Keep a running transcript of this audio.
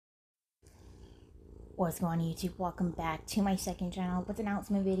What's going on, YouTube? Welcome back to my second channel with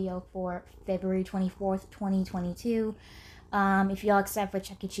announcement video for February 24th, 2022. If y'all excited for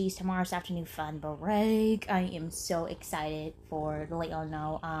Chuck E. Cheese tomorrow's afternoon fun break, I am so excited to let y'all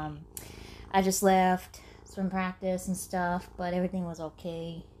know. I just left swim practice and stuff, but everything was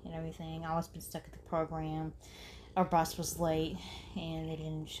okay and everything. I was been stuck at the program. Our bus was late and they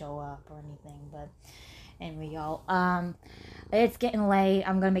didn't show up or anything, but anyway, y'all, it's getting late.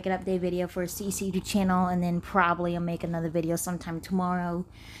 I'm gonna make an update video for CCG channel, and then probably I'll make another video sometime tomorrow,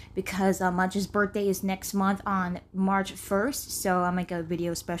 because Munch's birthday is next month on March 1st, so I'll make a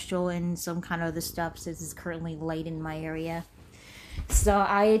video special and some kind of other stuff since it's currently late in my area. So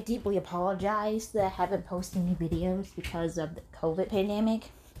I deeply apologize that I haven't posted any videos because of the COVID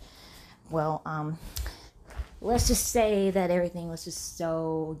pandemic. Well, let's just say that everything was just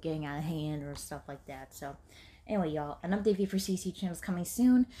so getting out of hand or stuff like that. So anyway, y'all, an update video for CC channel is coming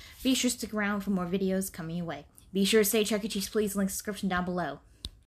soon. Be sure to stick around for more videos coming your way. Be sure to say Chuck E. Cheese please, link description down below.